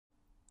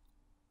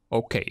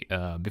Okay,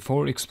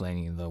 before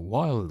explaining the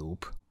while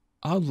loop,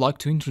 I would like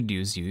to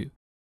introduce you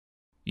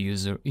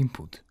user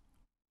input.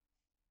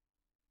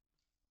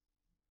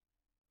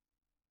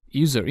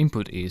 User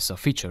input is a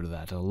feature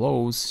that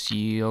allows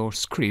your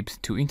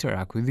script to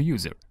interact with the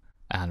user.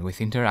 And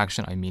with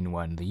interaction, I mean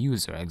when the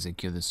user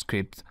executes the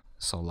script,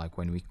 so like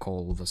when we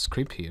call the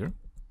script here,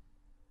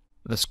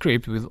 the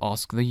script will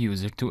ask the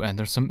user to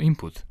enter some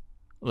input.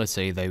 Let's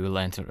say they will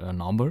enter a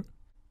number,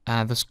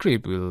 and the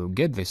script will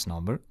get this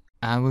number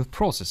and will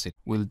process it.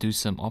 Will do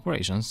some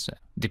operations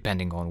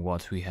depending on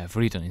what we have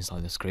written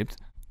inside the script,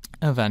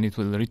 and then it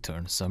will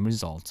return some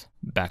result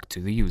back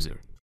to the user.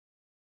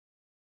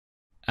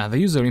 And the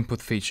user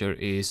input feature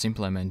is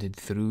implemented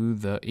through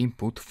the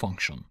input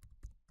function.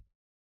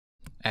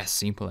 As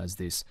simple as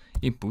this: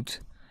 input,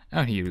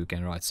 and here you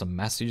can write some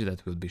message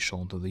that will be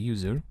shown to the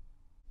user.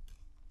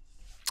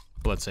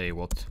 Let's say,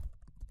 what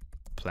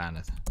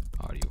planet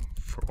are you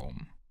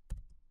from?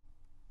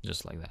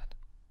 Just like that.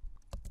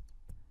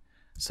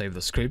 Save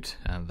the script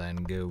and then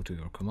go to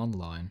your command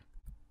line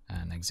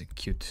and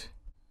execute.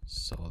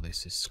 So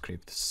this is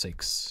script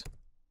 6.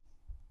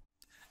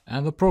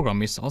 And the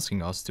program is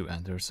asking us to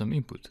enter some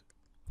input.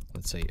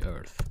 Let's say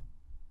Earth.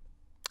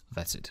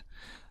 That's it.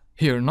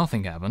 Here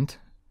nothing happened,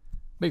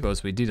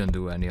 because we didn't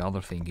do any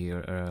other thing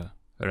here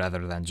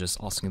rather than just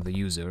asking the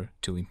user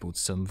to input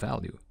some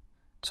value.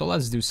 So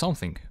let's do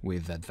something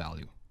with that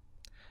value.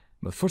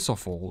 But first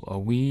of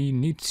all, we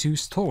need to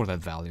store that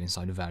value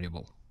inside a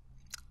variable.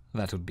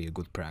 That would be a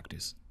good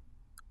practice.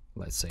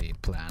 Let's say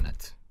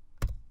planet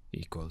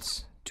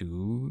equals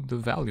to the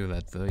value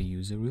that the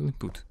user will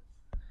input.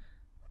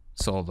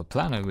 So the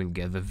planet will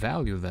get the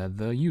value that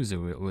the user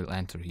will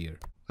enter here.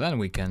 Then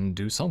we can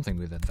do something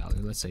with that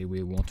value. Let's say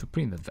we want to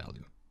print that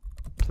value.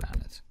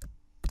 Planet.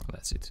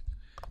 That's it.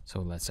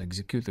 So let's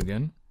execute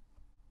again.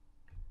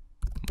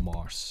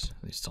 Mars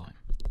this time.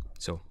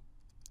 So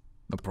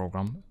the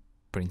program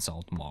prints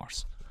out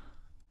Mars.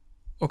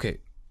 Okay,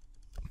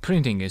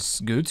 printing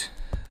is good,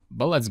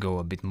 but let's go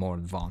a bit more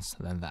advanced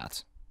than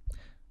that.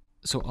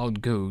 So I'll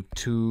go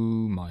to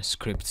my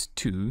script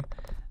 2,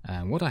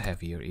 and what I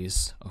have here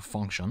is a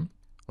function.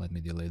 Let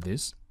me delete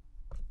this.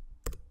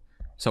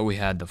 So we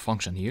had the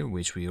function here,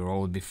 which we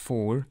wrote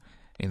before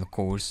in the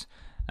course,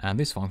 and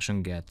this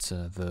function gets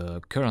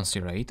the currency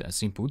rate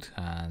as input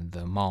and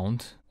the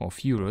amount of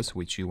euros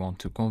which you want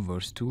to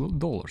convert to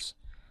dollars.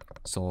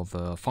 So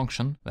the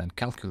function then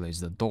calculates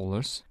the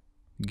dollars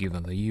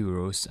given the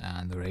euros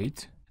and the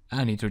rate,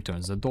 and it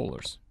returns the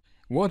dollars.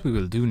 What we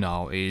will do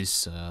now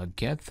is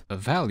get a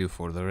value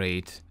for the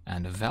rate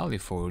and a value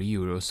for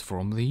euros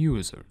from the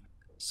user.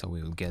 So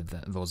we will get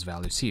those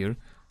values here,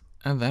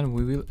 and then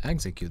we will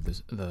execute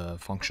the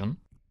function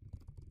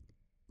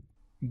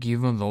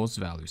given those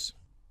values.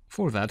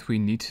 For that we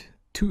need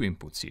two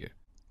inputs here.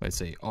 Let's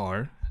say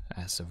R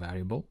as a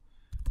variable,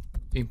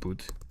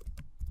 input,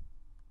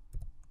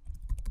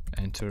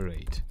 enter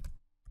rate.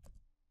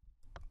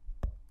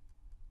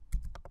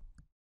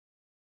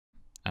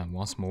 And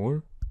once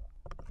more,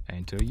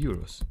 enter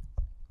euros.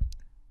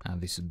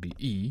 And this would be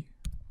E.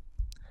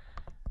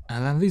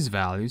 And then these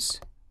values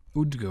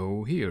would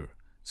go here.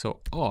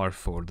 So R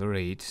for the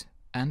rate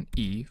and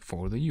E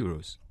for the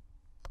euros.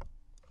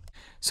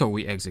 So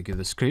we execute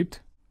the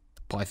script.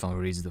 Python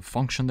reads the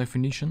function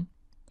definition.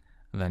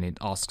 Then it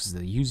asks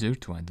the user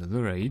to enter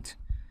the rate.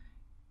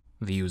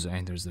 The user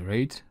enters the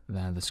rate.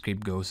 Then the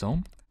script goes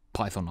on.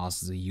 Python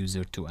asks the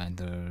user to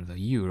enter the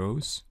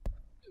euros.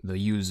 The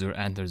user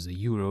enters the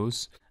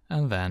euros,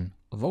 and then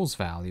those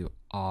values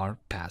are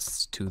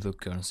passed to the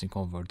currency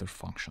converter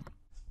function.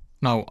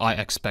 Now I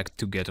expect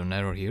to get an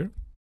error here,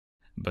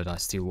 but I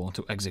still want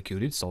to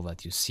execute it so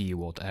that you see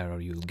what error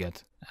you'll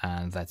get,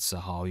 and that's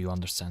how you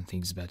understand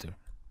things better.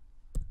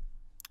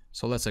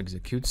 So let's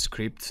execute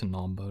script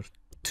number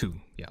 2.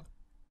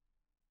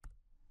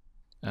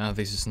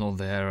 This is not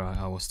the error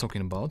I was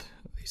talking about.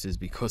 This is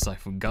because I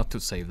forgot to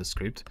save the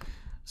script.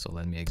 So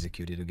let me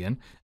execute it again.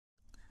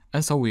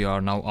 And so we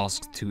are now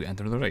asked to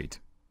enter the rate.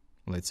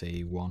 Let's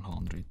say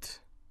 100.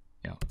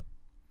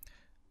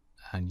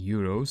 And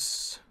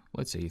euros,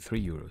 let's say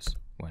 3 euros.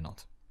 Why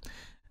not?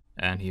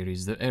 And here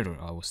is the error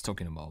I was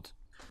talking about.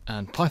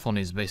 And Python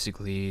is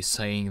basically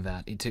saying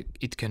that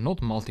it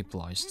cannot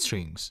multiply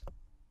strings.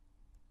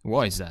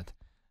 Why is that?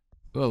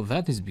 Well,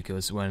 that is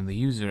because when the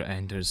user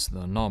enters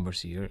the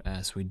numbers here,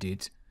 as we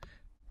did,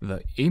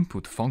 the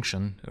input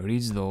function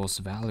reads those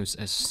values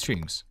as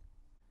strings.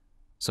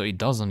 So it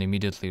doesn't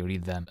immediately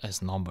read them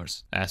as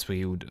numbers, as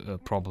we would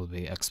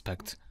probably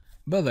expect.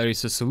 But there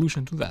is a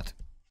solution to that.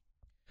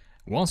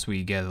 Once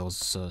we get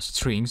those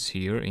strings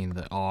here in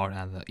the R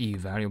and the E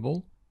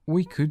variable,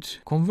 we could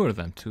convert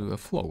them to a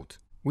float.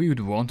 We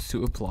would want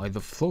to apply the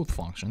float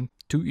function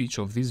to each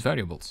of these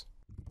variables.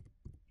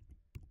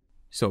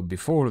 So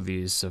before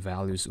these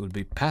values would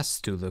be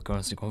passed to the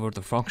currency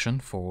converter function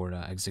for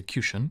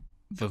execution,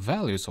 the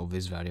values of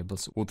these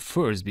variables would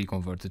first be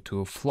converted to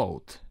a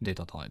float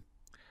data type.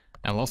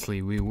 And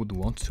lastly, we would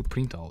want to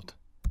print out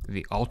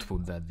the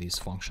output that this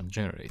function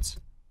generates.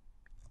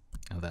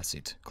 And that's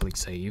it. Click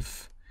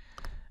Save.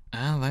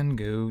 and then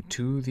go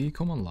to the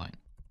command line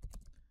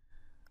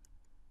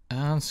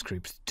and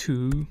script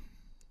 2,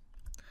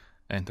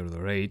 enter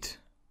the rate,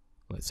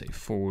 let's say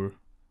 4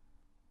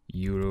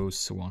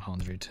 euros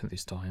 100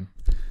 this time,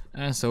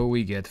 and so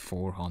we get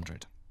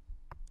 400.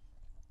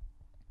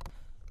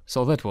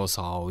 So that was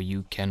how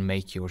you can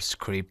make your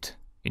script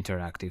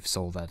interactive,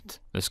 so that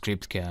the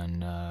script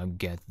can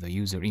get the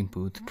user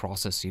input,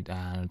 process it,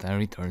 and then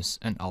returns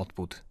an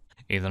output.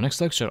 In the next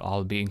lecture,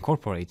 I'll be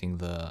incorporating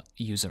the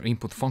user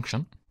input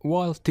function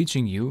while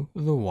teaching you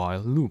the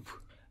while loop.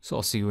 So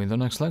I'll see you in the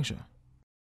next lecture.